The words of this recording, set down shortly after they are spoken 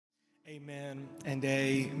Amen and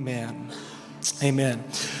amen. Amen.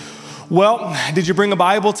 Well, did you bring a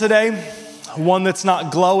Bible today? One that's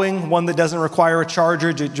not glowing, one that doesn't require a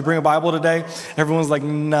charger. Did you bring a Bible today? Everyone's like,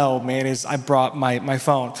 no, man, I brought my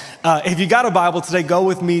phone. If you got a Bible today, go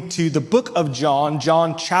with me to the book of John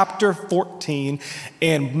chapter 14.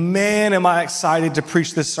 And man, am I excited to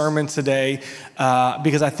preach this sermon today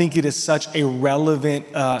because I think it is such a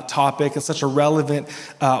relevant topic and such a relevant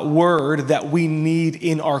word that we need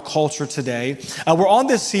in our culture today. We're on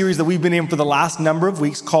this series that we've been in for the last number of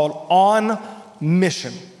weeks called On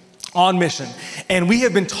Mission. On mission. And we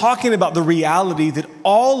have been talking about the reality that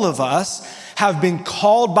all of us have been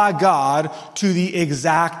called by God to the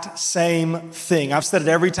exact same thing. I've said it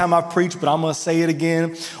every time I've preached, but I'm going to say it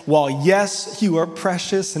again. While yes, you are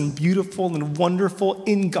precious and beautiful and wonderful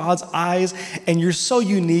in God's eyes, and you're so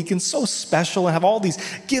unique and so special and have all these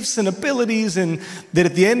gifts and abilities, and that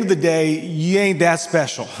at the end of the day, you ain't that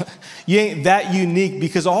special. You ain't that unique,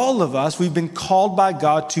 because all of us, we've been called by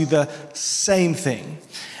God to the same thing.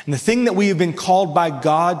 And the thing that we have been called by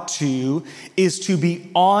God to is to be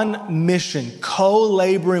on mission,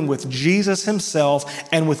 co-laboring with Jesus himself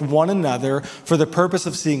and with one another for the purpose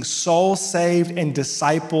of seeing souls saved and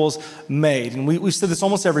disciples made. And we've said this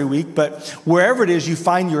almost every week, but wherever it is you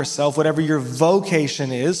find yourself, whatever your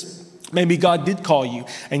vocation is, maybe God did call you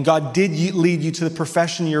and God did lead you to the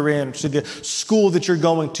profession you're in, or to the school that you're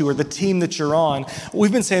going to, or the team that you're on.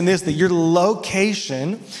 We've been saying this, that your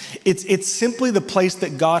location, it's simply the place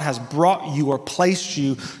that God has brought you or placed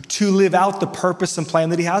you to live out the purpose and plan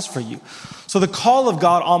that he has for you. So the call of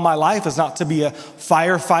God on my life is not to be a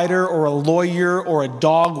firefighter or a lawyer or a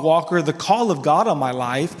dog walker. The call of God on my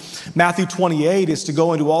life, Matthew 28, is to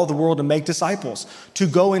go into all the world and make disciples, to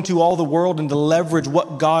go into all the world and to leverage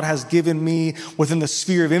what God has given me within the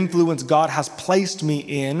sphere of influence God has placed me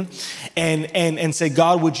in, and say,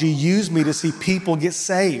 God, would you use me to see people get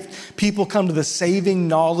saved? People come to the saving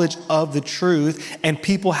knowledge of the truth, and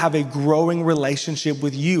people have a growing relationship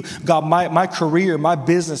with you. God, my career, my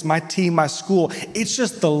business, my team, my school, it's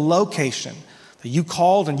just the location that you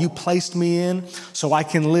called and you placed me in so I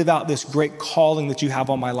can live out this great calling that you have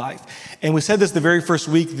on my life. And we said this the very first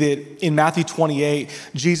week, that in Matthew 28,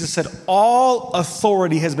 Jesus said, all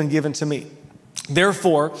authority has been given to me.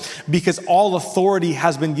 Therefore, because all authority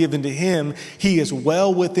has been given to him, he is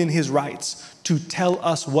well within his rights to tell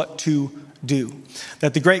us what to do.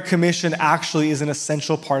 That the Great Commission actually is an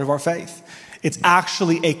essential part of our faith. It's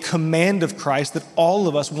actually a command of Christ that all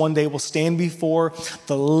of us one day will stand before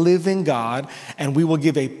the living God, and we will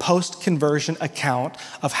give a post-conversion account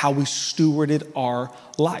of how we stewarded our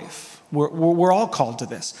life. We're all called to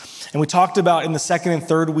this. And we talked about in the second and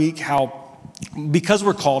third week how, because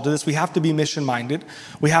we're called to this, we have to be mission-minded.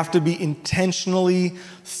 We have to be intentionally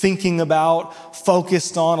thinking about,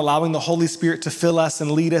 focused on, allowing the Holy Spirit to fill us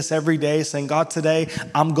and lead us every day, saying, God, today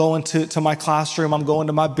I'm going to my classroom, I'm going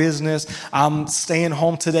to my business, I'm staying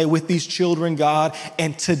home today with these children, God,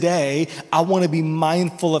 and today I want to be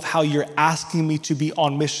mindful of how you're asking me to be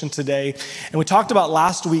on mission today. And we talked about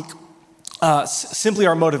last week simply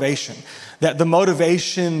our motivation. That the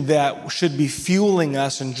motivation that should be fueling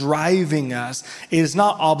us and driving us is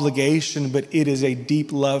not obligation, but it is a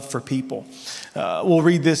deep love for people. We'll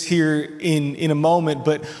read this here in a moment,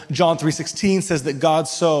 but John 3:16 says that God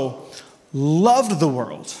so loved the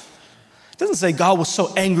world. It doesn't say God was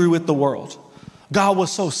so angry with the world. God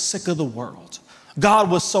was so sick of the world. God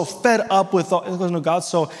was so fed up with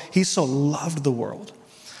he so loved the world.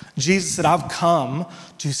 Jesus said, I've come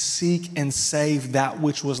to seek and save that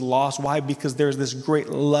which was lost. Why? Because there's this great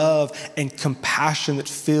love and compassion that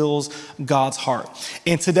fills God's heart.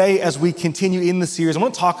 And today, as we continue in the series, I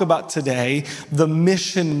want to talk about today the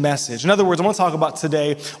mission message. In other words, I want to talk about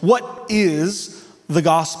today, what is the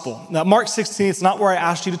gospel? Now, Mark 16, it's not where I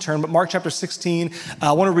asked you to turn, but Mark chapter 16,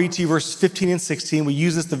 I want to read to you verses 15 and 16. We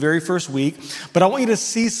used this the very first week, but I want you to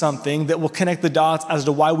see something that will connect the dots as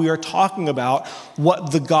to why we are talking about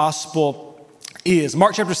what the gospel is.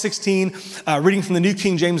 Mark chapter 16, reading from the New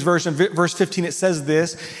King James Version, verse 15, it says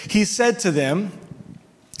this: He said to them,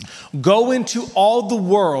 go into all the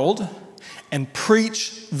world and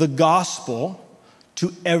preach the gospel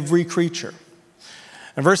to every creature.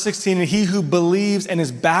 And verse 16, and he who believes and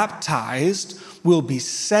is baptized will be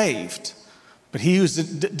saved, but he who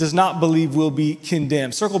does not believe will be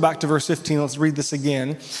condemned. Circle back to verse 15. Let's read this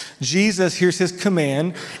again. Jesus, here's his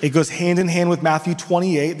command. It goes hand in hand with Matthew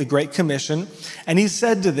 28, the Great Commission. And he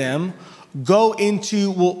said to them, go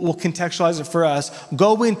into, we'll contextualize it for us,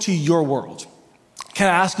 go into your world. Can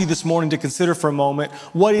I ask you this morning to consider for a moment,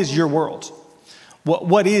 what is your world?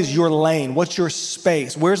 What is your lane? What's your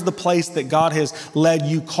space? Where's the place that God has led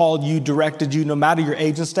you, called you, directed you, no matter your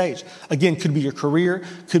age and stage? Again, could be your career,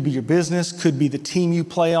 could be your business, could be the team you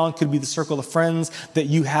play on, could be the circle of friends that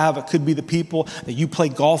you have. It could be the people that you play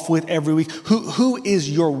golf with every week. Who is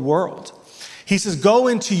your world? He says, go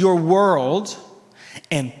into your world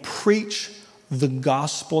and preach the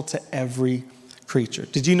gospel to every creature.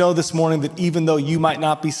 Did you know this morning that even though you might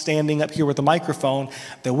not be standing up here with a microphone,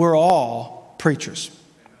 that we're all preachers?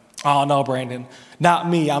 Oh no, Brandon, not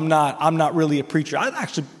me. I'm not really a preacher. I'd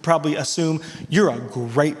actually probably assume you're a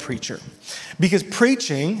great preacher, because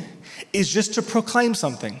preaching is just to proclaim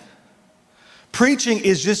something. Preaching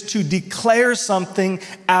is just to declare something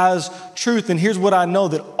as truth. And here's what I know,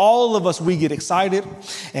 that all of us, we get excited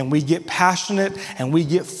and we get passionate and we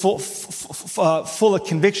get full of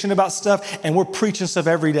conviction about stuff, and we're preaching stuff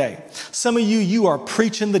every day. Some of you are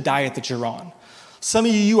preaching the diet that you're on. Some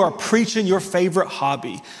of you are preaching your favorite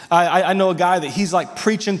hobby. I know a guy that he's like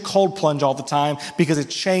preaching cold plunge all the time because it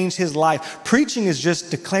changed his life. Preaching is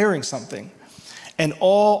just declaring something. And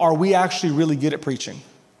are we actually really good at preaching?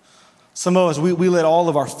 Some of us, we let all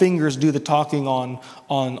of our fingers do the talking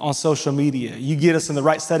on social media. You get us in the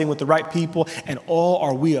right setting with the right people, and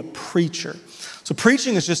are we a preacher? So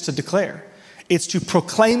preaching is just to declare. It's to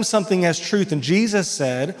proclaim something as truth. And Jesus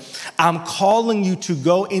said, I'm calling you to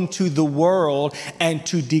go into the world and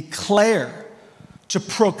to declare, to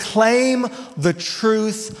proclaim the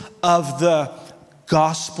truth of the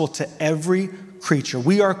gospel to every creature.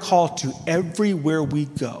 We are called to, everywhere we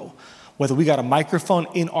go, whether we got a microphone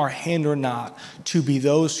in our hand or not, to be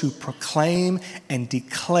those who proclaim and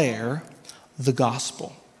declare the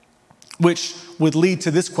gospel. Which would lead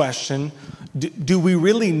to this question: do we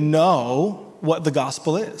really know what the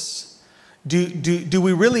gospel is? Do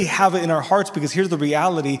we really have it in our hearts? Because here's the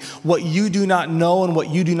reality: what you do not know and what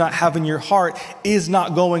you do not have in your heart is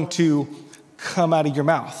not going to come out of your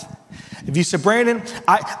mouth. If you say, Brandon,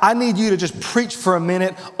 I need you to just preach for a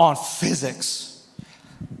minute on physics,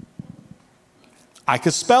 I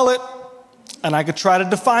could spell it and I could try to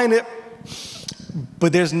define it,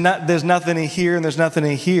 but there's nothing in here and there's nothing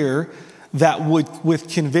in here that would, with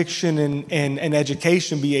conviction and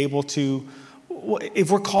education, be able to, if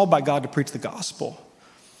we're called by God to preach the gospel,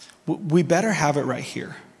 we better have it right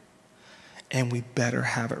here. And we better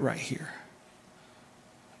have it right here.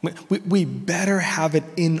 We better have it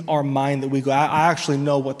in our mind that we go, I actually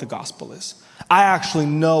know what the gospel is. I actually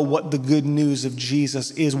know what the good news of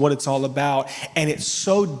Jesus is, what it's all about. And it's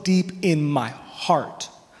so deep in my heart.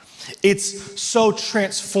 It's so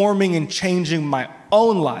transforming and changing my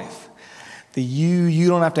own life that you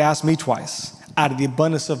don't have to ask me twice. Out of the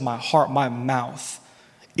abundance of my heart, my mouth.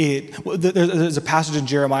 There's a passage in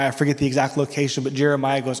Jeremiah, I forget the exact location, but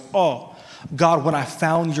Jeremiah goes, oh, God, when I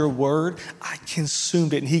found your word, I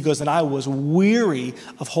consumed it. And he goes, and I was weary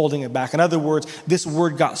of holding it back. In other words, this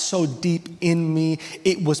word got so deep in me,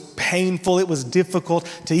 it was painful, it was difficult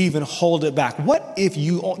to even hold it back. What if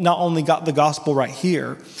you not only got the gospel right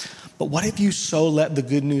here, but what if you so let the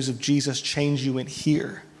good news of Jesus change you in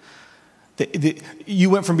here? You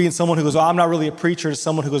went from being someone who goes, oh, I'm not really a preacher, to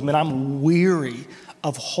someone who goes, man, I'm weary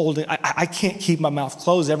of holding. I can't keep my mouth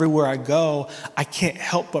closed. Everywhere I go, I can't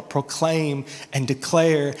help but proclaim and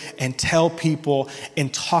declare and tell people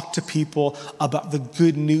and talk to people about the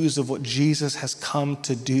good news of what Jesus has come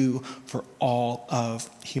to do for all of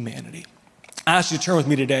humanity. I ask you to turn with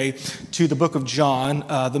me today to the book of John.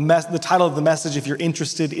 The title of the message, if you're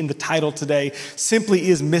interested in the title today, simply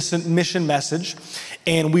is Mission Message.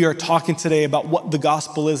 And we are talking today about what the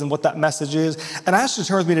gospel is and what that message is. And I ask you to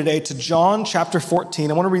turn with me today to John chapter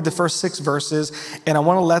 14. I want to read the first 6 verses, and I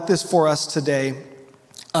want to let this for us today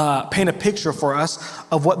paint a picture for us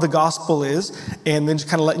of what the gospel is, and then just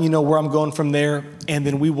kind of letting you know where I'm going from there. And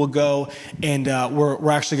then we will go and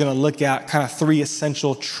we're actually going to look at kind of 3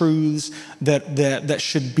 essential truths that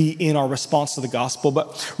should be in our response to the gospel.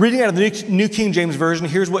 But reading out of the New King James Version,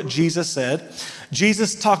 here's what Jesus said.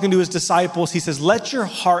 Jesus talking to his disciples, he says, let your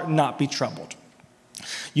heart not be troubled.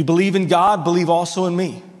 You believe in God, believe also in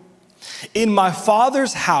me. In my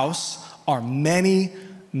Father's house are many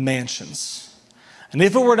mansions. And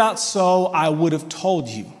if it were not so, I would have told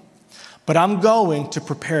you. But I'm going to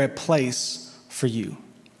prepare a place for you.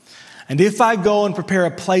 And if I go and prepare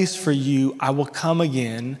a place for you, I will come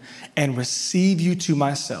again and receive you to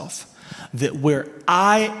myself, that where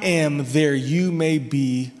I am, there you may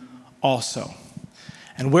be also.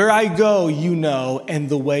 And where I go, you know, and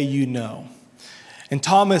the way you know. And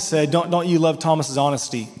Thomas said, don't you love Thomas's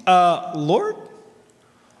honesty? Lord,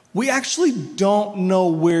 we actually don't know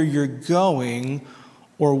where you're going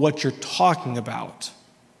or what you're talking about.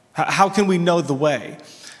 How can we know the way?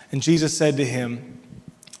 And Jesus said to him,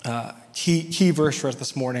 key verse for us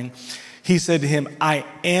this morning, he said to him, I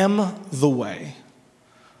am the way,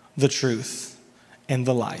 the truth, and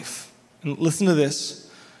the life. And listen to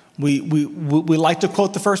this. We like to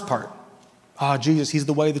quote the first part. Jesus, he's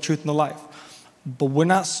the way, the truth, and the life. But we're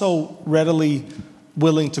not so readily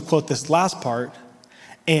willing to quote this last part,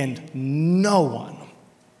 and no one.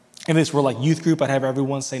 And this, we're like youth group, I'd have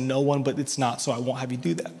everyone say no one, but it's not, so I won't have you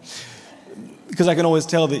do that. Because I can always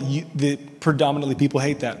tell that predominantly people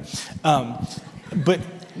hate that. But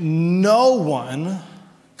no one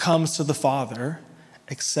comes to the Father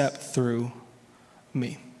except through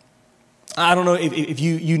me. I don't know if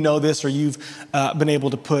you know this or you've been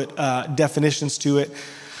able to put definitions to it.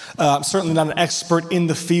 I'm certainly not an expert in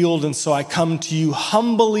the field, and so I come to you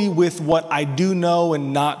humbly with what I do know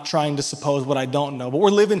and not trying to suppose what I don't know. But we're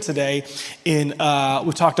living today in,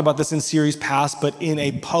 we've talked about this in series past, but in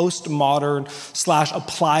a postmodern /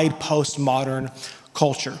 applied postmodern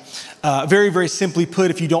culture. Very, very simply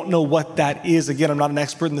put, if you don't know what that is, again, I'm not an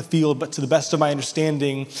expert in the field, but to the best of my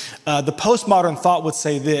understanding, the postmodern thought would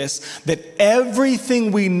say this, that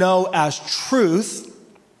everything we know as truth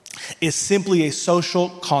is simply a social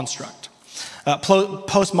construct.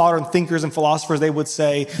 Postmodern thinkers and philosophers, they would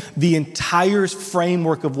say the entire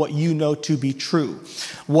framework of what you know to be true,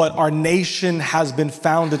 what our nation has been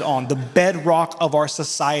founded on, the bedrock of our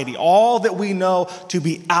society, all that we know to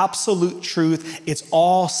be absolute truth, it's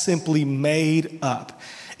all simply made up.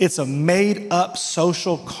 It's a made-up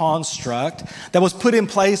social construct that was put in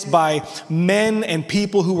place by men and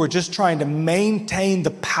people who were just trying to maintain the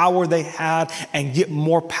power they had and get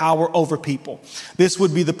more power over people. This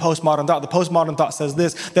would be the postmodern thought. The postmodern thought says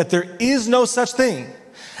this, that there is no such thing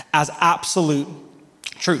as absolute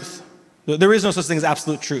truth. There is no such thing as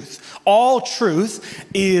absolute truth. All truth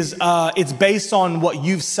is, it's based on what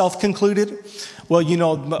you've self-concluded.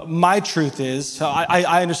 Well, my truth is,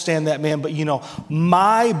 I understand that, man, but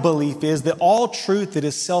my belief is that all truth that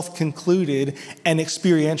is self-concluded and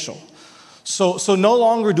experiential. So no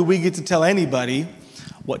longer do we get to tell anybody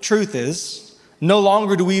what truth is. No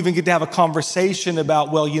longer do we even get to have a conversation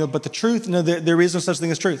about, but the truth, no, there is no such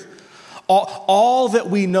thing as truth. All that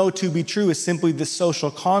we know to be true is simply this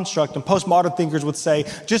social construct, and postmodern thinkers would say,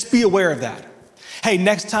 just be aware of that. Hey,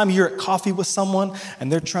 next time you're at coffee with someone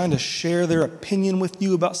and they're trying to share their opinion with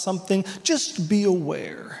you about something, just be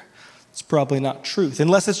aware. It's probably not truth,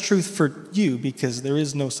 unless it's truth for you, because there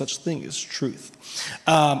is no such thing as truth.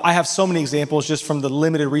 I have so many examples just from the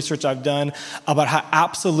limited research I've done about how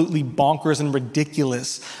absolutely bonkers and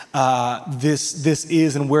ridiculous this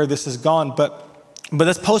is and where this has gone. But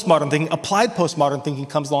that's postmodern thinking. Applied postmodern thinking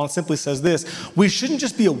comes along and simply says this: we shouldn't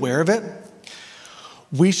just be aware of it.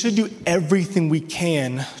 We should do everything we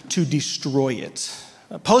can to destroy it.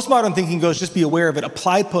 Postmodern thinking goes, just be aware of it.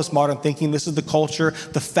 Applied postmodern thinking, this is the culture,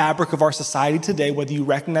 the fabric of our society today, whether you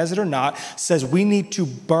recognize it or not, says we need to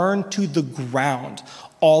burn to the ground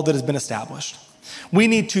all that has been established. We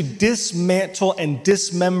need to dismantle and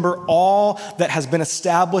dismember all that has been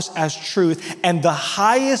established as truth. And the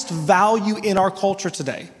highest value in our culture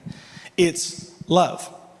today, it's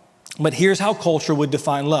love. But here's how culture would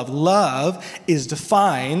define love. Love is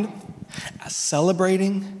defined as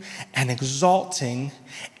celebrating and exalting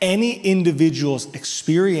any individual's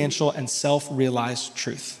experiential and self-realized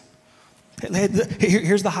truth.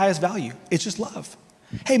 Here's the highest value. It's just love.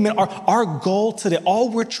 Hey, man, our goal today, all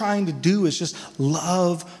we're trying to do is just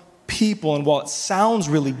love people. And while it sounds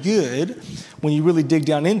really good, when you really dig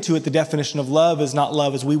down into it, the definition of love is not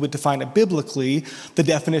love as we would define it biblically. The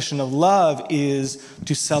definition of love is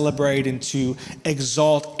to celebrate and to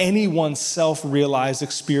exalt anyone's self-realized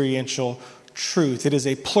experiential truth. It is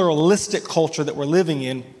a pluralistic culture that we're living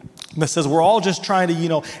in that says we're all just trying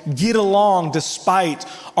to, get along despite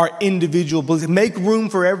our individual beliefs, make room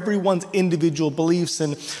for everyone's individual beliefs.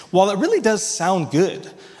 And while it really does sound good,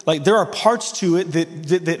 like there are parts to it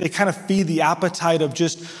that kind of feed the appetite of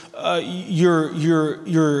just your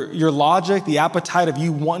logic, the appetite of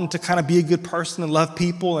you wanting to kind of be a good person and love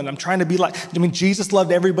people. And I'm trying to be Jesus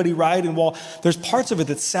loved everybody, right? And while there's parts of it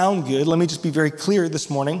that sound good, let me just be very clear this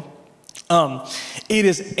morning. It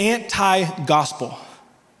is anti-gospel.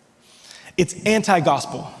 It's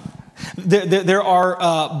anti-gospel. There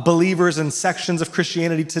are believers and sections of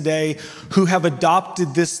Christianity today who have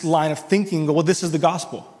adopted this line of thinking. Well, this is the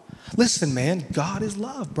gospel. Listen, man, God is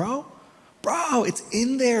love, bro. Bro, it's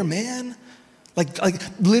in there, man. Like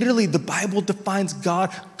literally the Bible defines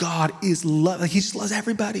God. God is love. He just loves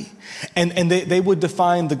everybody. And they would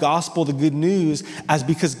define the gospel, the good news, as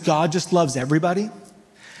because God just loves everybody.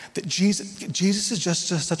 That Jesus is just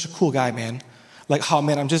such a cool guy, man. Like, oh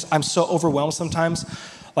man, I'm so overwhelmed sometimes.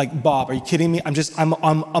 Like, Bob, are you kidding me?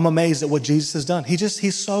 I'm amazed at what Jesus has done.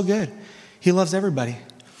 He's so good. He loves everybody.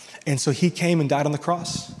 And so he came and died on the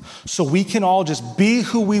cross. So we can all just be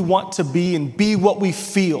who we want to be and be what we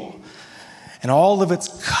feel. And all of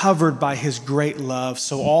it's covered by his great love.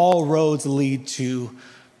 So all roads lead to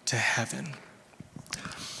heaven.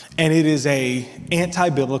 And it is a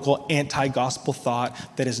anti-biblical, anti-gospel thought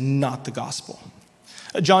that is not the gospel.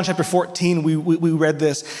 John chapter 14, we read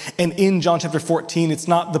this. And in John chapter 14, it's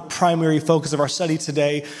not the primary focus of our study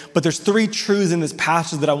today, but there's 3 truths in this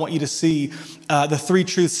passage that I want you to see. The 3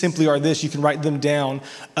 truths simply are this. You can write them down.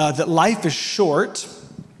 That life is short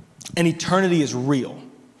and eternity is real.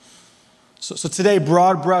 So today,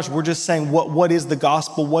 broad brush, we're just saying what is the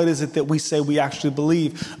gospel? What is it that we say we actually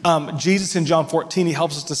believe? Jesus in John 14, he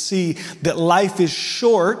helps us to see that life is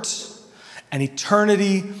short and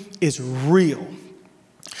eternity is real.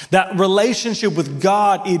 That relationship with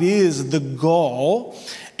God, it is the goal,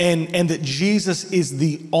 and that Jesus is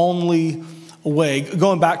the only way.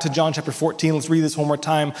 Going back to John chapter 14, let's read this one more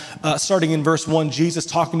time. Starting in verse 1, Jesus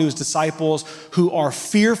talking to his disciples who are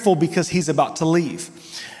fearful because he's about to leave.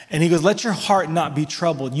 And he goes, let your heart not be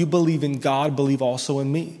troubled. You believe in God, believe also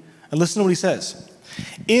in me. And listen to what he says.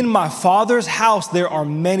 In my Father's house, there are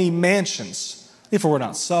many mansions. If it were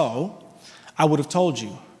not so, I would have told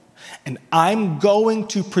you. And I'm going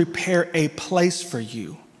to prepare a place for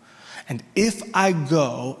you. And if I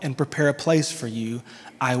go and prepare a place for you,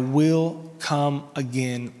 I will come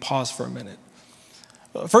again. Pause for a minute.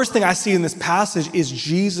 First thing I see in this passage is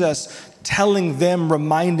Jesus telling them,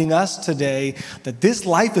 reminding us today that this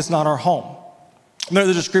life is not our home.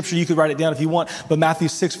 There's a scripture, you could write it down if you want, but Matthew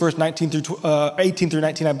 6, verse 18 through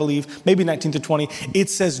 19, I believe, maybe 19 through 20, it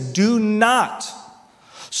says, do not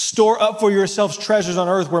store up for yourselves treasures on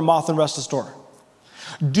earth where moth and rust destroy.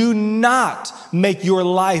 Do not make your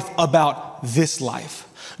life about this life.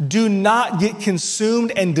 Do not get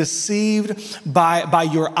consumed and deceived by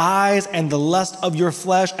your eyes and the lust of your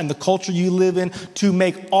flesh and the culture you live in to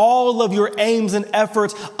make all of your aims and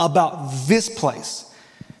efforts about this place.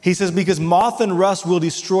 He says, because moth and rust will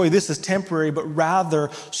destroy, this is temporary, but rather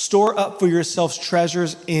store up for yourselves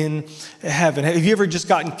treasures in heaven. Have you ever just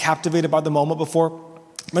gotten captivated by the moment before?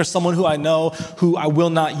 There's someone who I know who I will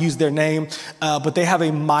not use their name, but they have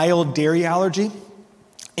a mild dairy allergy.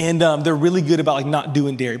 And they're really good about not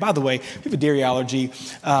doing dairy. By the way, if you have a dairy allergy,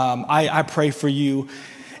 I pray for you.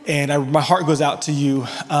 And my heart goes out to you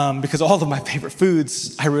because all of my favorite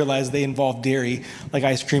foods, I realize they involve dairy, like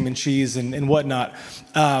ice cream and cheese and whatnot.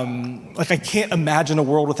 I can't imagine a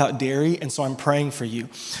world without dairy, and so I'm praying for you.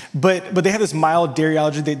 But they have this mild dairy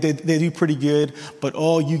allergy. They do pretty good. But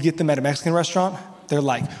you get them at a Mexican restaurant, they're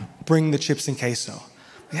like, bring the chips and queso.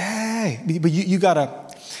 Yay. But you gotta,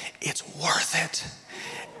 it's worth it.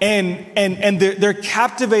 And they're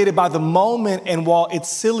captivated by the moment, and while it's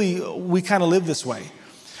silly, we kind of live this way.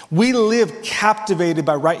 We live captivated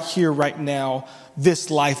by right here, right now, this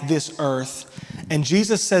life, this earth. And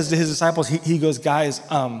Jesus says to his disciples, he goes, guys,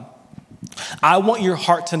 I want your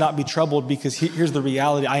heart to not be troubled because here's the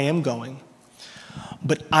reality. I am going,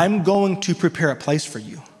 but I'm going to prepare a place for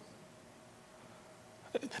you.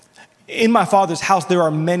 In my Father's house, there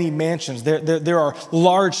are many mansions. There are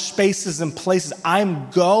large spaces and places. I'm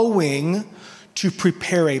going to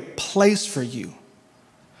prepare a place for you.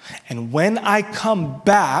 And when I come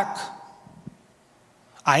back,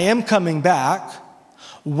 I am coming back.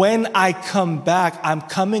 When I come back, I'm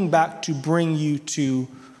coming back to bring you to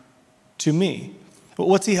me. But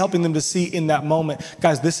what's he helping them to see in that moment?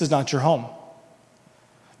 Guys, this is not your home.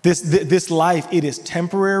 This life, it is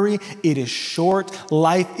temporary, it is short,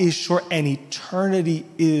 life is short, and eternity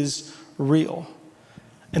is real.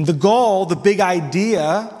 And the goal, the big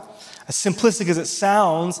idea, as simplistic as it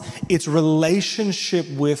sounds, it's relationship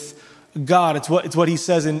with God. It's what he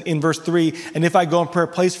says in verse 3, and if I go and prepare a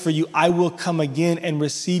place for you, I will come again and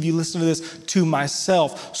receive you, listen to this, to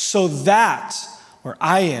myself, so that where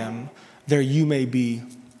I am, there you may be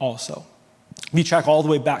also. If you track all the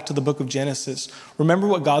way back to the book of Genesis, remember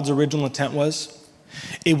what God's original intent was?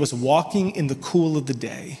 It was walking in the cool of the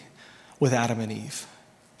day with Adam and Eve.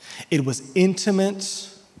 It was intimate,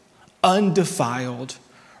 undefiled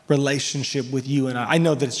relationship with you and I. I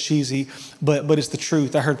know that it's cheesy, but it's the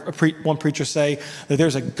truth. I heard one preacher say that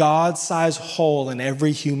there's a God-sized hole in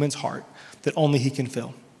every human's heart that only he can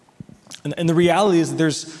fill. And the reality is that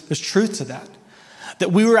there's truth to that.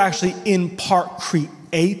 That we were actually in part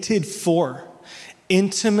created for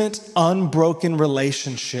intimate, unbroken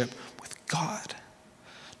relationship with God.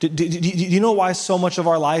 Do you know why so much of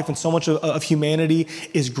our life and so much of humanity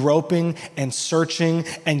is groping and searching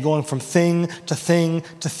and going from thing to thing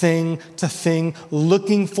to thing to thing,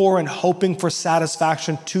 looking for and hoping for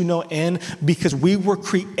satisfaction to no end? Because we were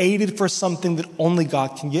created for something that only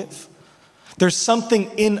God can give. There's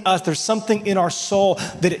something in us, there's something in our soul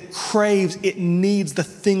that it craves, it needs the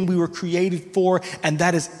thing we were created for, and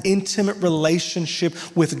that is intimate relationship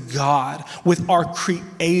with God, with our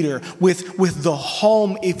Creator, with the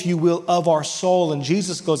home, if you will, of our soul. And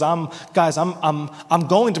Jesus goes, I'm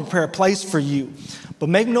going to prepare a place for you. But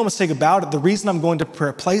make no mistake about it, the reason I'm going to prepare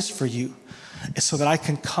a place for you is so that I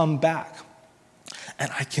can come back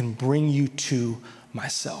and I can bring you to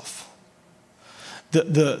myself.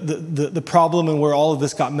 The problem and where all of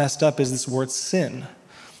this got messed up is this word sin.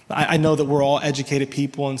 I know that we're all educated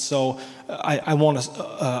people, and so I want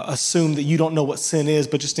to assume that you don't know what sin is,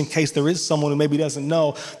 but just in case there is someone who maybe doesn't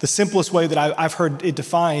know, the simplest way that I've heard it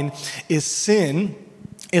defined is sin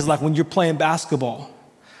is like when you're playing basketball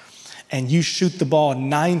and you shoot the ball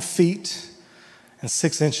 9 feet and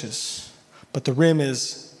 6 inches, but the rim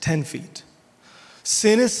is 10 feet.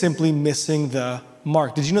 Sin is simply missing the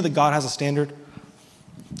mark. Did you know that God has a standard?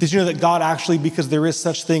 Did you know that God actually, because there is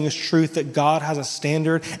such thing as truth, that God has a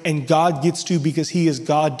standard and God gets to, because he is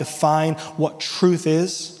God, define what truth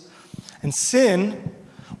is? And sin,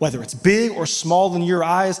 whether it's big or small in your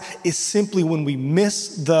eyes, is simply when we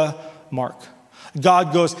miss the mark.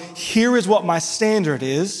 God goes, here is what my standard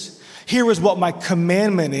is. Here is what my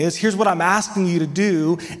commandment is. Here's what I'm asking you to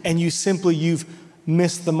do. And you've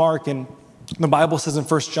missed the mark. And the Bible says in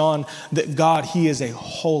 1 John that God, he is a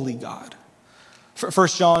holy God. 1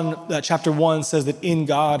 John chapter 1 says that in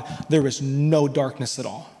God there is no darkness at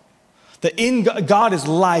all. That in God is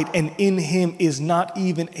light, and in him is not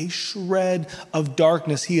even a shred of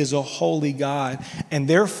darkness. He is a holy God. And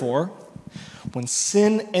therefore, when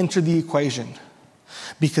sin entered the equation,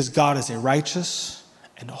 because God is a righteous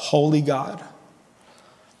and a holy God,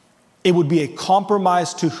 it would be a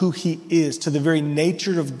compromise to who he is, to the very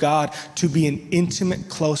nature of God, to be in intimate,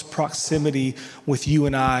 close proximity with you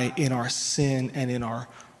and I in our sin and in our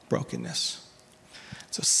brokenness.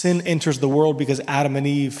 So sin enters the world because Adam and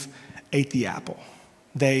Eve ate the apple.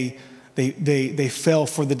 They fell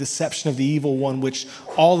for the deception of the evil one, which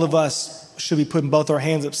all of us should be putting both our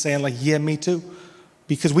hands up saying like, yeah, me too.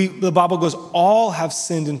 Because the Bible goes, all have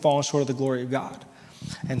sinned and fallen short of the glory of God.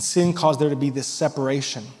 And sin caused there to be this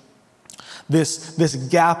separation. This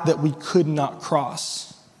gap that we could not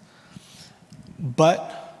cross.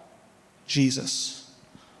 But Jesus.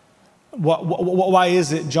 Why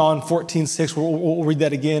is it, John 14:6, we'll read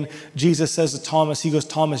that again. Jesus says to Thomas, he goes,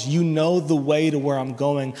 Thomas, you know the way to where I'm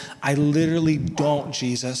going. I literally don't,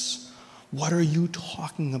 Jesus. What are you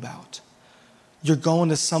talking about? You're going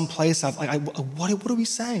to some place. What are we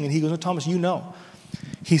saying? And he goes, no, Thomas, you know.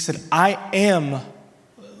 He said, I am,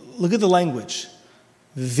 look at the language,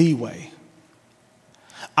 the way.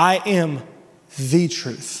 I am the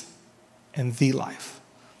truth and the life.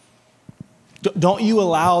 Don't you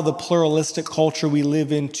allow the pluralistic culture we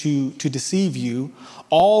live in to deceive you.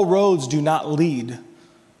 All roads do not lead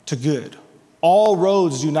to good. All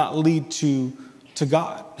roads do not lead to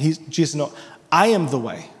God. Jesus, no, I am the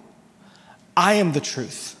way. I am the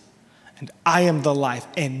truth. And I am the life.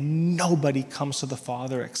 And nobody comes to the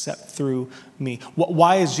Father except through me.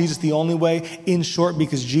 Why is Jesus the only way? In short,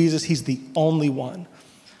 because Jesus, he's the only one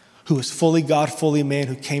who is fully God, fully man,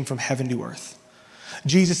 who came from heaven to earth.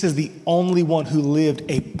 Jesus is the only one who lived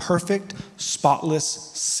a perfect, spotless,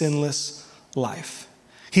 sinless life.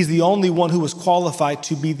 He's the only one who was qualified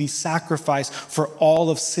to be the sacrifice for all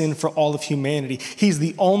of sin, for all of humanity. He's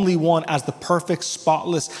the only one as the perfect,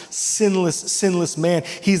 spotless, sinless man.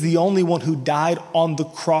 He's the only one who died on the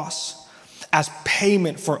cross as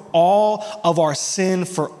payment for all of our sin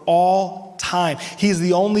for all time. He's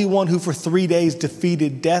the only one who for 3 days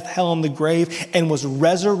defeated death, hell, and the grave and was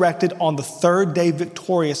resurrected on the third day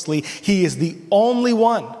victoriously. He is the only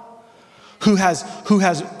one who has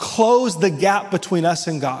closed the gap between us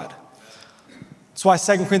and God. That's why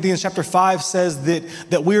 2 Corinthians chapter 5 says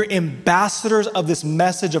that we're ambassadors of this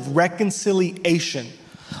message of reconciliation.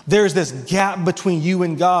 There's this gap between you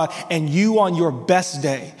and God, and you on your best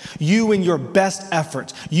day, you in your best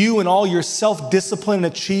efforts, you in all your self-discipline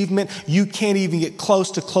and achievement, you can't even get close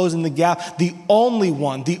to closing the gap. The only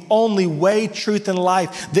one, the only way, truth, and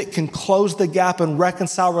life that can close the gap and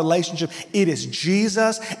reconcile relationship, it is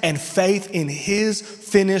Jesus and faith in his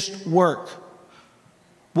finished work.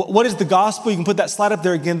 What is the gospel? You can put that slide up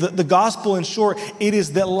there again. The gospel, in short, it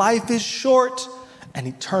is that life is short and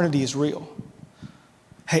eternity is real.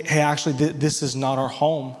 Hey, actually, this is not our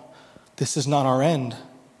home. This is not our end.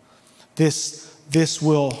 This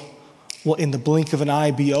will in the blink of an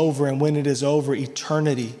eye be over, and when it is over,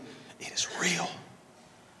 eternity, it is real.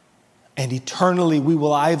 And eternally, we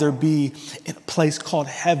will either be in a place called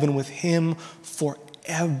heaven with him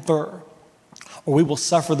forever, or we will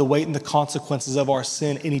suffer the weight and the consequences of our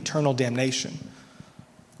sin in eternal damnation.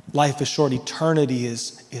 Life is short. Eternity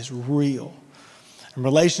is real. In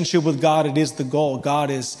relationship with God, it is the goal.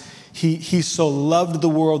 He so loved the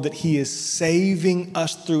world that he is saving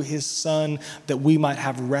us through his son that we might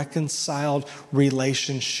have reconciled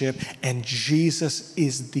relationship. And Jesus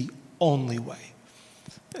is the only way.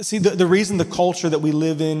 See, the reason the culture that we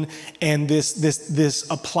live in and this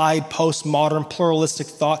applied postmodern pluralistic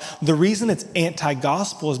thought, the reason it's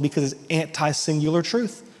anti-gospel is because it's anti-singular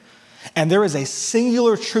truth. And there is a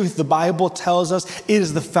singular truth the Bible tells us. It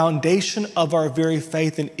is the foundation of our very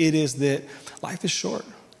faith, and it is that life is short.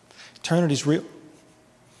 Eternity is real.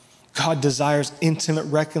 God desires intimate,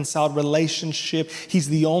 reconciled relationship. He's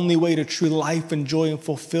the only way to true life and joy and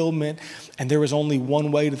fulfillment. And there is only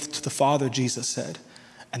one way to the Father, Jesus said,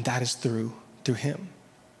 and that is through him.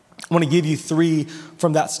 I want to give you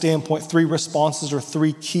from that standpoint, three responses or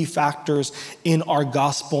three key factors in our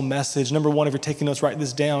gospel message. Number one, if you're taking notes, write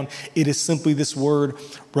this down. It is simply this word,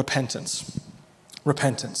 repentance.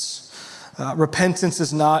 Repentance. Repentance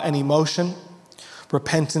is not an emotion.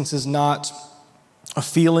 Repentance is not a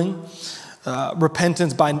feeling.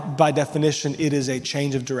 Repentance, by definition, it is a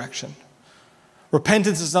change of direction.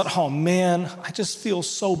 Repentance is not, oh man, I just feel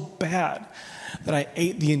so bad that I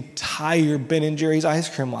ate the entire Ben & Jerry's ice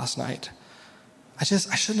cream last night. I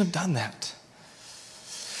shouldn't have done that.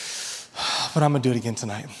 But I'm going to do it again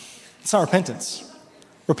tonight. It's not repentance.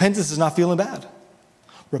 Repentance is not feeling bad.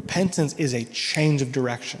 Repentance is a change of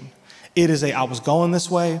direction. It is I was going this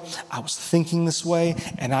way, I was thinking this way,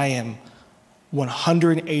 and I am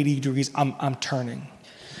 180 degrees, I'm turning.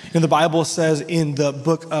 And the Bible says in the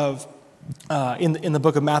book of in the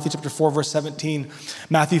book of Matthew chapter 4, verse 17,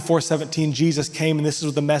 Matthew 4:17, Jesus came, and this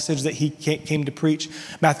is the message that he came to preach.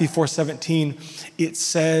 Matthew 4:17, it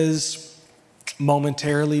says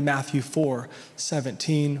momentarily, Matthew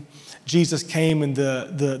 4:17, Jesus came, and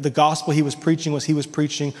the gospel he was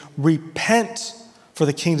preaching, repent, for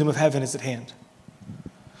the kingdom of heaven is at hand.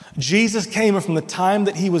 Jesus came, and from the time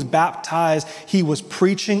that he was baptized, he was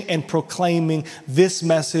preaching and proclaiming this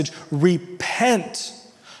message: repent.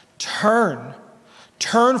 Turn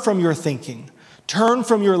from your thinking, turn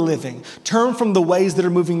from your living, turn from the ways that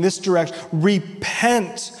are moving this direction.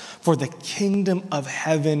 Repent, for the kingdom of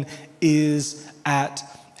heaven is at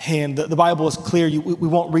hand. The Bible is clear. We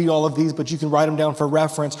won't read all of these, but you can write them down for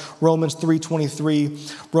reference. Romans 3:23,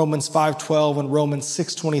 Romans 5:12, and Romans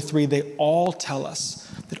 6:23, they all tell us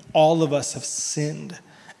that all of us have sinned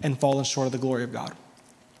and fallen short of the glory of God.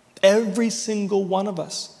 Every single one of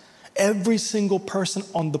us. Every single person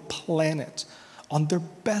on the planet, on their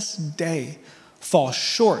best day, falls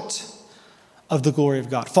short of the glory of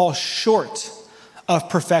God, falls short of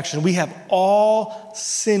perfection. We have all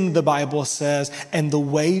sinned, the Bible says, and the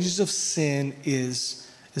wages of sin is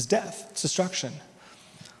death, it's destruction.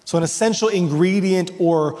 So an essential ingredient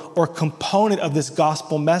or component of this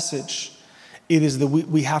gospel message, it is that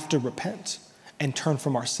we have to repent and turn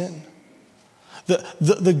from our sin.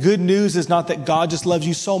 The good news is not that God just loves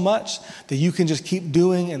you so much that you can just keep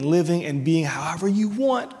doing and living and being however you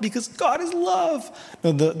want because God is love.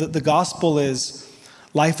 No, the gospel is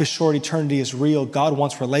life is short, eternity is real. God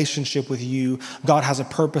wants relationship with you. God has a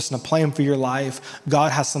purpose and a plan for your life.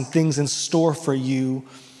 God has some things in store for you.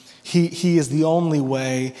 He is the only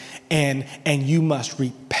way, and you must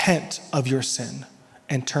repent of your sin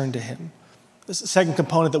and turn to him. The second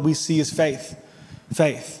component that we see is faith.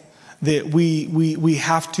 Faith. That we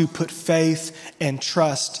have to put faith and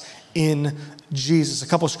trust in Jesus. A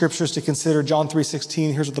couple of scriptures to consider. John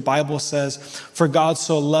 3:16, here's what the Bible says. For God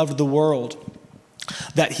so loved the world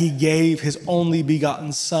that he gave his only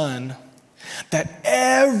begotten son, that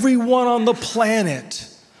everyone on the planet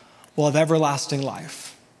will have everlasting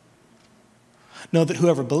life. Know that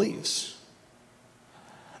whoever believes,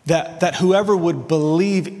 that whoever would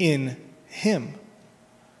believe in him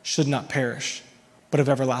should not perish, but of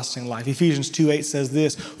everlasting life. Ephesians 2:8 says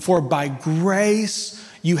this: for by grace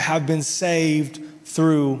you have been saved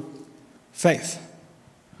through faith.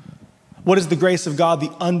 What is the grace of God?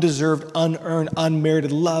 The undeserved, unearned,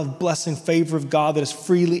 unmerited love, blessing, favor of God that has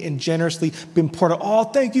freely and generously been poured out. Oh,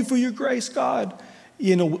 thank you for your grace, God.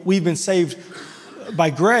 You know, we've been saved by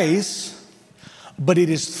grace, but it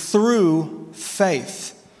is through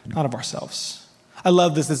faith, not of ourselves. I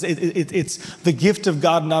love this. It's the gift of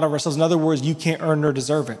God, not of ourselves. In other words, you can't earn or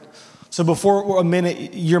deserve it. So before a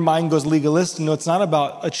minute, your mind goes legalistic. No, it's not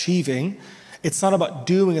about achieving. It's not about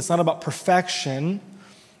doing. It's not about perfection.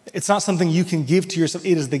 It's not something you can give to yourself.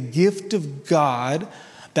 It is the gift of God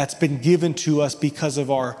that's been given to us because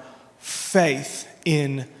of our faith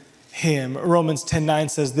in him. Romans 10:9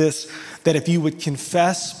 says this, that if you would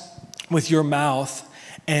confess with your mouth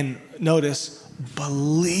and, notice,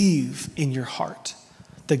 believe in your heart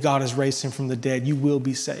that God has raised him from the dead, you will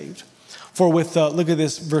be saved. For with, look at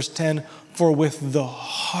this, verse 10, for with the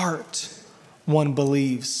heart one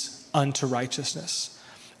believes unto righteousness,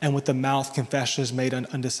 and with the mouth confession is made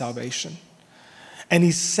unto salvation. An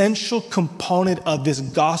essential component of this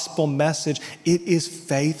gospel message, it is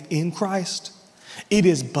faith in Christ. It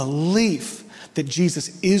is belief that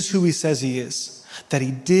Jesus is who he says he is, that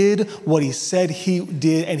he did what he said he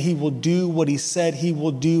did, and he will do what he said he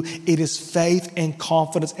will do. It is faith and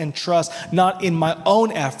confidence and trust, not in my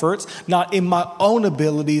own efforts, not in my own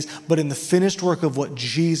abilities, but in the finished work of what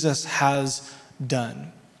Jesus has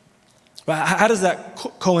done. How does that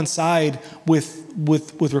coincide with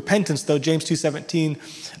repentance, though? James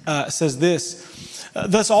 2:17 says this,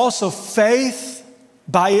 thus also faith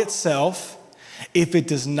by itself, if it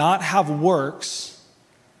does not have works,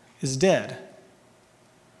 is dead.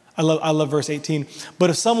 I love verse 18.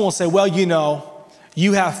 But if someone will say, well,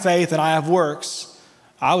 you have faith and I have works,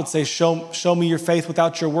 I would say, show me your faith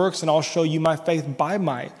without your works, and I'll show you my faith by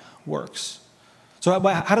my works. So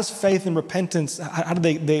how does faith and repentance, how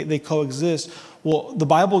do they coexist? Well, the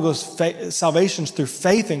Bible goes salvation's through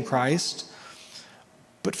faith in Christ,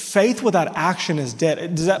 but faith without action is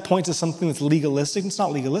dead. Does that point to something that's legalistic? It's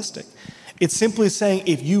not legalistic. It's simply saying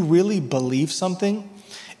if you really believe something,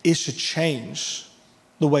 it should change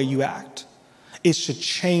the way you act. It should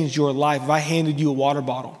change your life. If I handed you a water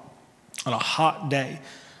bottle on a hot day,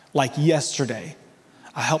 like yesterday,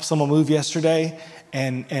 I helped someone move yesterday,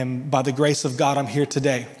 and by the grace of God, I'm here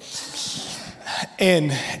today.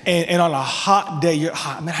 And on a hot day, you're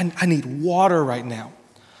hot. Man, I need water right now.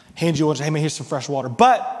 Hand you water. Hey, man, here's some fresh water.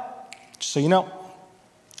 But, just so you know,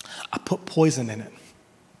 I put poison in it.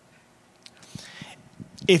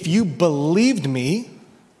 If you believed me,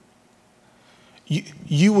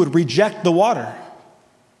 you would reject the water.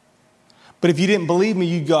 But if you didn't believe me,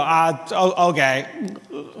 you'd go, okay.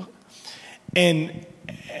 And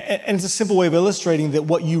it's a simple way of illustrating that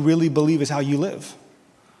what you really believe is how you live.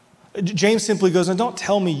 James simply goes, no, don't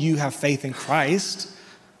tell me you have faith in Christ.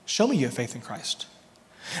 Show me you have faith in Christ.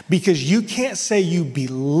 Because you can't say you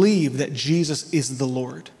believe that Jesus is the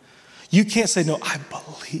Lord. You can't say, no, I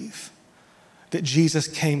believe that Jesus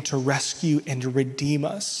came to rescue and to redeem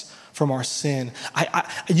us from our sin.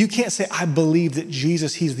 You can't say, I believe that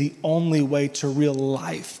Jesus, he's the only way to real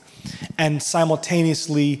life, and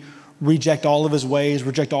simultaneously reject all of his ways,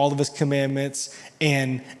 reject all of his commandments,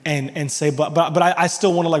 and say, but I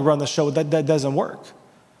still want to run the show. That doesn't work.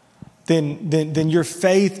 Then your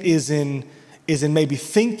faith is in maybe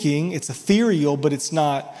thinking. It's ethereal, but it's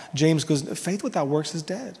not. James goes, faith without works is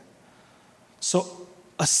dead. So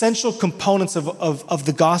essential components of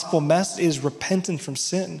the gospel message is repentance from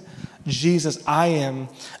sin. Jesus, I am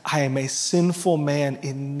a sinful man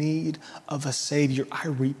in need of a Savior. I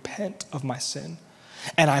repent of my sin.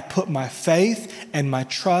 And I put my faith and my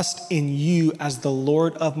trust in you as the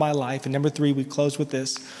Lord of my life. And number 3, we close with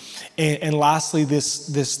this. And lastly,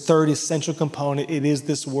 this third essential component, it is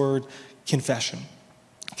this word, confession.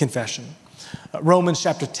 Confession. Romans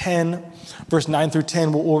chapter 10, verse 9 through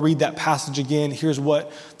 10, we'll read that passage again. Here's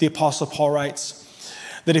what the Apostle Paul writes,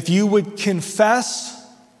 that if you would confess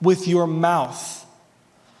with your mouth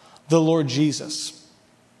the Lord Jesus,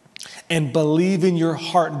 and believe in your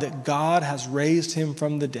heart that God has raised him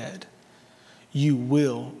from the dead, you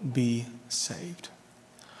will be saved.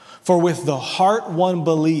 For with the heart one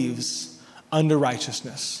believes unto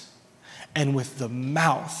righteousness, and with the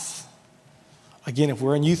mouth, again, if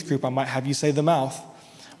we're in youth group, I might have you say the mouth,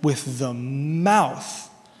 with the mouth,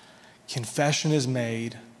 confession is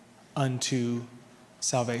made unto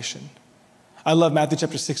salvation. I love Matthew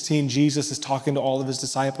chapter 16. Jesus is talking to all of his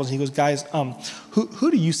disciples. He goes, guys,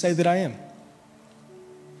 who do you say that I am?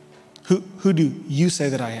 Who do you say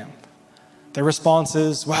that I am? Their response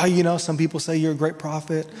is, well, some people say you're a great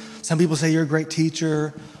prophet. Some people say you're a great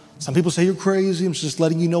teacher. Some people say you're crazy. I'm just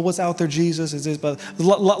letting you know what's out there, Jesus. But there's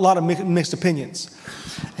a lot of mixed opinions.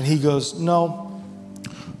 And he goes, no,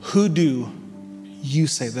 who do you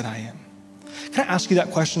say that I am? Can I ask you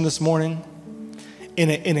that question this morning?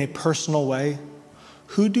 In a personal way,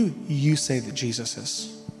 who do you say that Jesus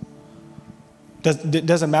is?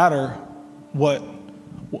 Doesn't matter what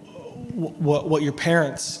your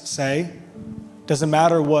parents say. Doesn't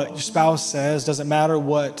matter what your spouse says. Doesn't matter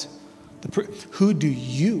what Who do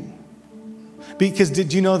you? Because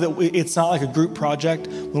did you know that it's not like a group project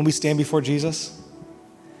when we stand before Jesus?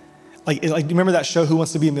 Like, do you remember that show, Who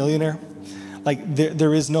Wants to Be a Millionaire? Like,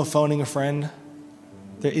 there is no phoning a friend.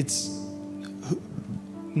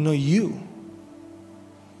 You.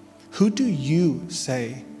 Who do you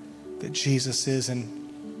say that Jesus is?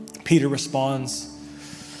 And Peter responds.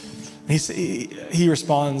 He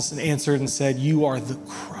responds and answered and said, you are the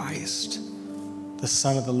Christ, the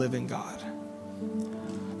Son of the living God.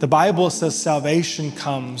 The Bible says salvation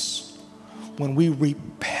comes when we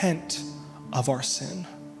repent of our sin.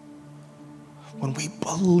 When we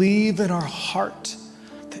believe in our heart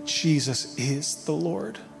that Jesus is the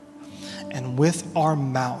Lord. And with our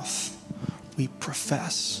mouth, we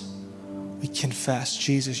profess, we confess,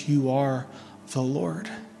 Jesus, you are the Lord,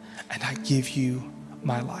 and I give you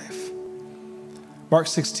my life. Mark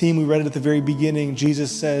 16, we read it at the very beginning.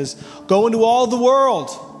 Jesus says, go into all the world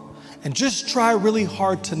and just try really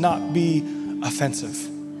hard to not be offensive.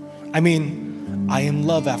 I mean, I am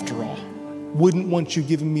love after all. Wouldn't want you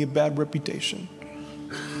giving me a bad reputation.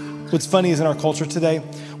 What's funny is in our culture today,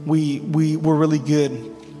 we're really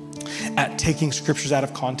good at taking scriptures out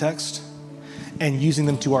of context and using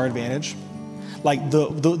them to our advantage. Like the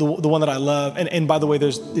one that I love, and by the way,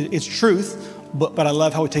 it's truth, but I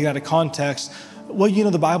love how we take it out of context. Well,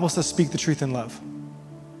 the Bible says speak the truth in love.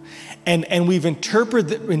 And we've interpreted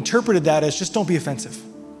that as just don't be offensive.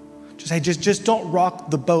 Just don't rock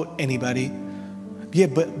the boat, anybody. Yeah,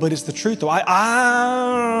 but it's the truth though.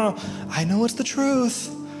 I know it's the truth,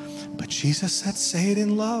 but Jesus said say it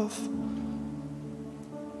in love.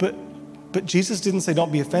 But Jesus didn't say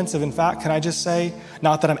don't be offensive. In fact, can I just say,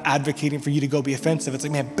 not that I'm advocating for you to go be offensive. It's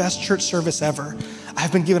like, man, best church service ever.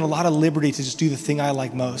 I've been given a lot of liberty to just do the thing I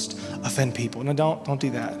like most, offend people. No, don't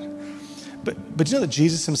do that. But you know that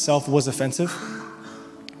Jesus himself was offensive?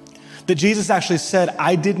 That Jesus actually said,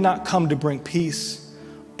 I did not come to bring peace,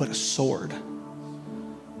 but a sword.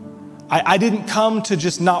 I didn't come to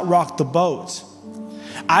just not rock the boat.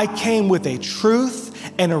 I came with a truth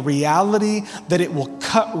and a reality that it will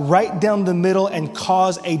cut right down the middle and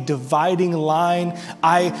cause a dividing line.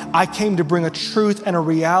 I came to bring a truth and a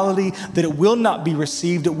reality that it will not be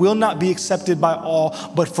received, it will not be accepted by all,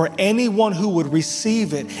 but for anyone who would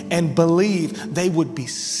receive it and believe, they would be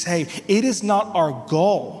saved. It is not our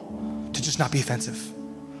goal to just not be offensive.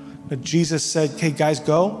 But Jesus said, okay, guys,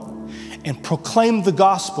 go and proclaim the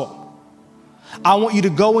gospel. I want you to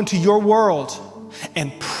go into your world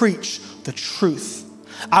and preach the truth.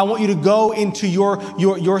 I want you to go into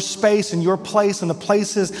your space and your place and the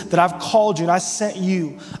places that I've called you and I sent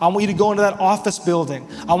you. I want you to go into that office building.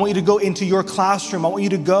 I want you to go into your classroom. I want you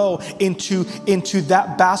to go into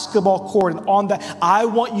that basketball court and on that. I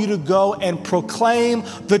want you to go and proclaim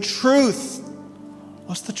the truth.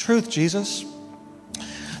 What's the truth, Jesus?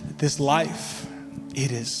 That this life,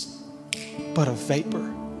 it is but a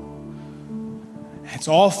vapor. It's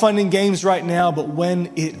all fun and games right now, but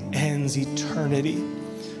when it ends, eternity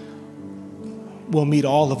will meet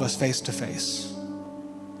all of us face to face.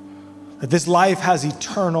 That this life has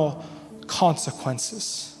eternal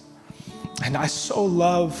consequences. And I so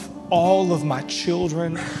love all of my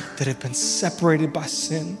children that have been separated by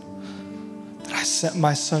sin, that I sent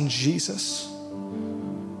my son Jesus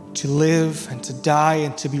to live and to die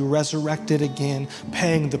and to be resurrected again,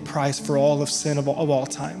 paying the price for all of sin of all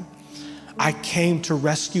time. I came to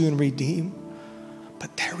rescue and redeem,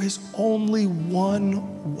 but there is only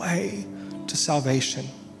one way to salvation.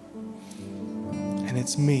 And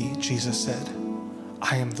it's me, Jesus said.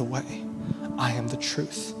 I am the way. I am the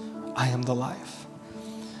truth. I am the life.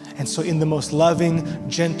 And so in the most loving,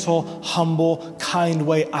 gentle, humble, kind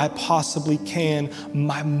way I possibly can,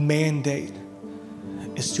 my mandate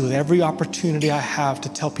is to, with every opportunity I have, to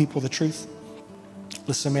tell people the truth.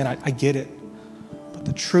 Listen, man, I get it. But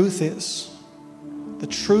the truth is,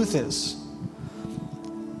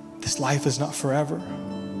 this life is not forever.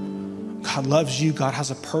 God loves you. God has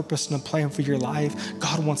a purpose and a plan for your life.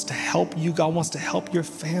 God wants to help you. God wants to help your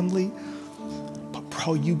family. But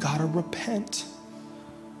bro, you gotta repent.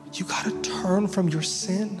 You gotta turn from your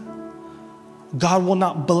sin. God will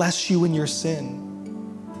not bless you in your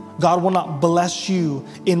sin. God will not bless you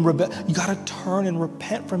in rebellion. You gotta turn and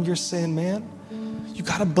repent from your sin, man. You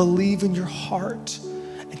gotta believe in your heart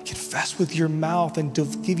and confess with your mouth and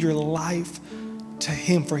give your life to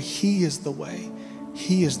him, for he is the way,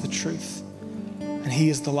 he is the truth, and he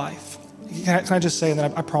is the life. Can I just say, and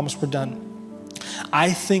then I promise we're done.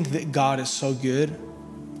 I think that God is so good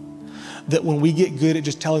that when we get good at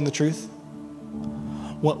just telling the truth,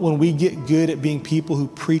 when we get good at being people who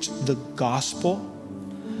preach the gospel,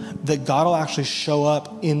 that God will actually show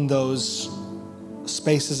up in those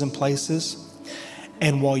spaces and places.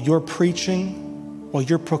 And while you're preaching, while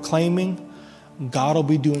you're proclaiming, God will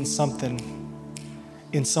be doing something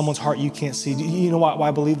in someone's heart you can't see. You know why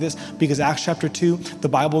I believe this? Because Acts chapter 2, the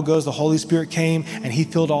Bible goes, the Holy Spirit came and he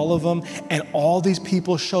filled all of them, and all these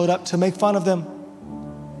people showed up to make fun of them.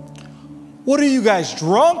 What are you guys,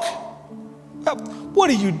 drunk? What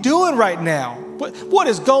are you doing right now? What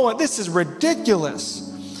is going? This is ridiculous.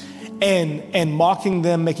 And mocking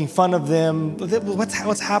them, making fun of them.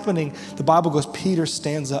 What's happening? The Bible goes, Peter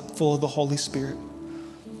stands up full of the Holy Spirit,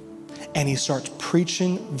 and he starts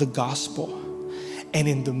preaching the gospel. And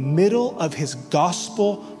in the middle of his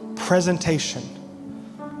gospel presentation,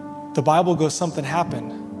 the Bible goes, something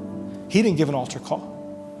happened. He didn't give an altar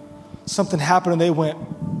call. Something happened and they went,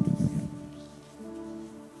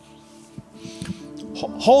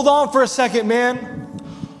 hold on for a second, man.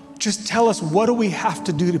 Just tell us, what do we have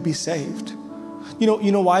to do to be saved?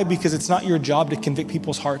 You know why? Because it's not your job to convict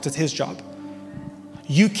people's hearts. It's his job.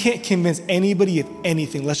 You can't convince anybody of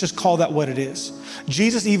anything. Let's just call that what it is.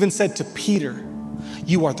 Jesus even said to Peter,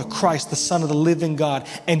 you are the Christ, the Son of the living God.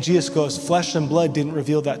 And Jesus goes, flesh and blood didn't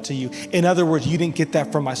reveal that to you. In other words, you didn't get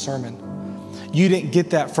that from my sermon. You didn't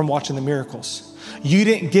get that from watching the miracles. You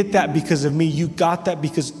didn't get that because of me. You got that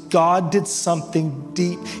because God did something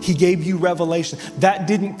deep. He gave you revelation. That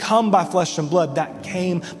didn't come by flesh and blood. That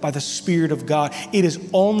came by the Spirit of God. It is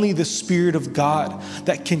only the Spirit of God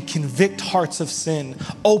that can convict hearts of sin,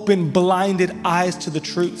 open blinded eyes to the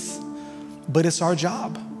truth. But it's our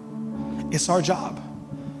job. It's our job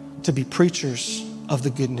to be preachers of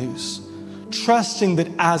the good news, trusting that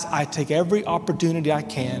as I take every opportunity I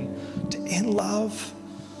can to, in love,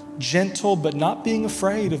 gentle, but not being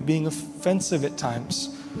afraid of being offensive at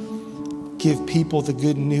times, give people the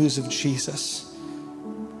good news of Jesus,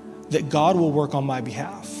 that God will work on my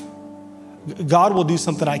behalf. God will do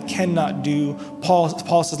something I cannot do.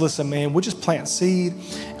 Paul says, listen, man, we'll just plant seed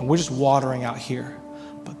and we're just watering out here,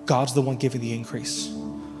 but God's the one giving the increase.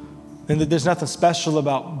 And there's nothing special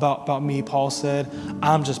about me, Paul said.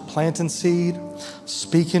 I'm just planting seed,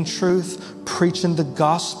 speaking truth, preaching the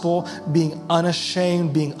gospel, being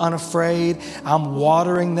unashamed, being unafraid. I'm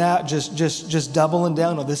watering that, just doubling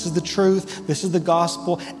down. No, this is the truth. This is the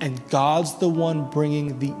gospel. And God's the one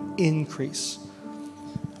bringing the increase.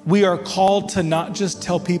 We are called to not just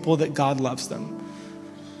tell people that God loves them.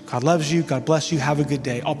 God loves you. God bless you. Have a good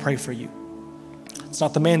day. I'll pray for you. It's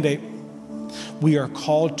not the mandate. We are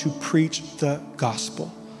called to preach the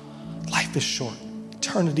gospel. Life is short.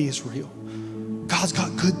 Eternity is real. God's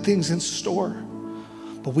got good things in store,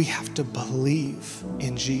 but we have to believe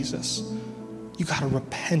in Jesus. You got to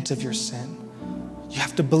repent of your sin. You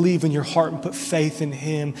have to believe in your heart and put faith in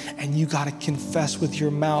him, and you got to confess with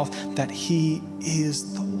your mouth that he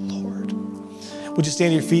is the Lord. Would you stand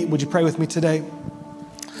to your feet? Would you pray with me today?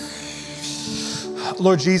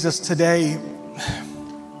 Lord Jesus, today,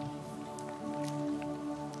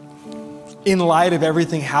 in light of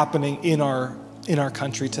everything happening in our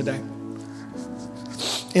country today,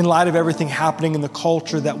 in light of everything happening in the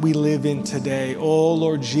culture that we live in today, oh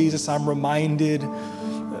Lord Jesus, I'm reminded,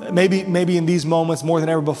 maybe in these moments more than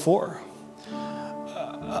ever before,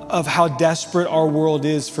 of how desperate our world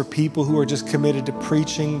is for people who are just committed to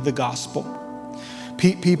preaching the gospel.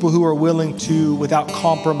 People who are willing to, without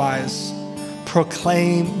compromise,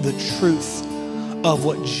 proclaim the truth of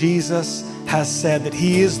what Jesus has said, that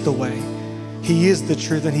he is the way, he is the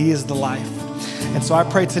truth, and he is the life. And so I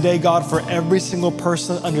pray today, God, for every single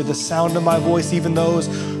person under the sound of my voice, even those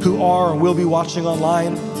who are and will be watching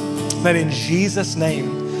online, that in Jesus'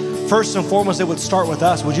 name, first and foremost, it would start with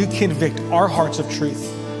us. Would you convict our hearts of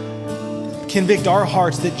truth? Convict our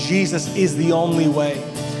hearts that Jesus is the only way.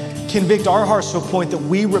 Convict our hearts to a point that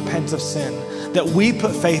we repent of sin, that we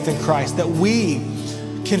put faith in Christ, that we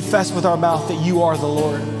confess with our mouth that you are the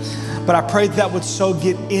Lord. But I pray that would so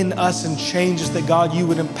get in us and change us that, God, you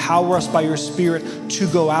would empower us by your Spirit to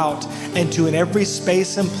go out and to, in every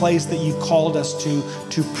space and place that you've called us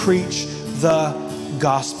to preach the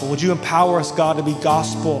gospel. Would you empower us, God, to be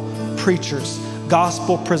gospel preachers,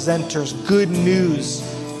 gospel presenters, good news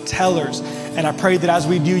tellers. And I pray that as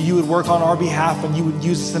we do, you would work on our behalf and you would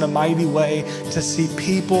use us in a mighty way to see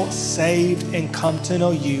people saved and come to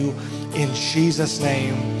know you. In Jesus'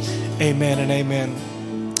 name, amen and amen.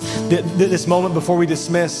 This moment before we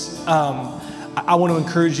dismiss, I want to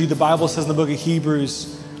encourage you. The Bible says in the book of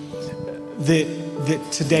Hebrews that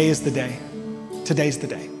today is the day. Today's the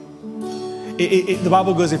day. The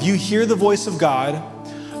Bible goes, if you hear the voice of God,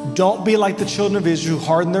 don't be like the children of Israel who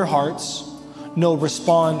hardened their hearts. No,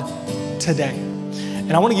 respond today.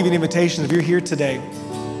 And I want to give you an invitation. If you're here today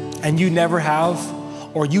and you never have,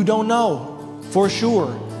 or you don't know for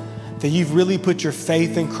sure that you've really put your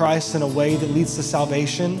faith in Christ in a way that leads to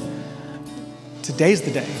salvation, today's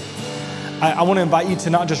the day. I want to invite you to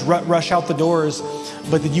not just rush out the doors,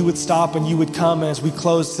 but that you would stop and you would come, and as we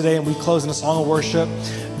close today and we close in a song of worship,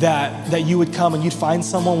 that you would come and you'd find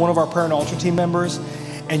someone, one of our prayer and altar team members,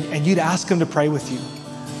 and you'd ask them to pray with you.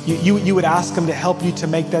 You would ask them to help you to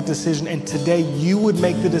make that decision, and today you would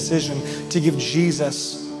make the decision to give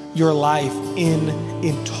Jesus your life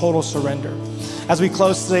in total surrender. As we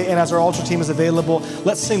close today and as our altar team is available,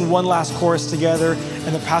 let's sing one last chorus together,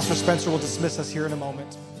 and then Pastor Spencer will dismiss us here in a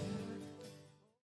moment.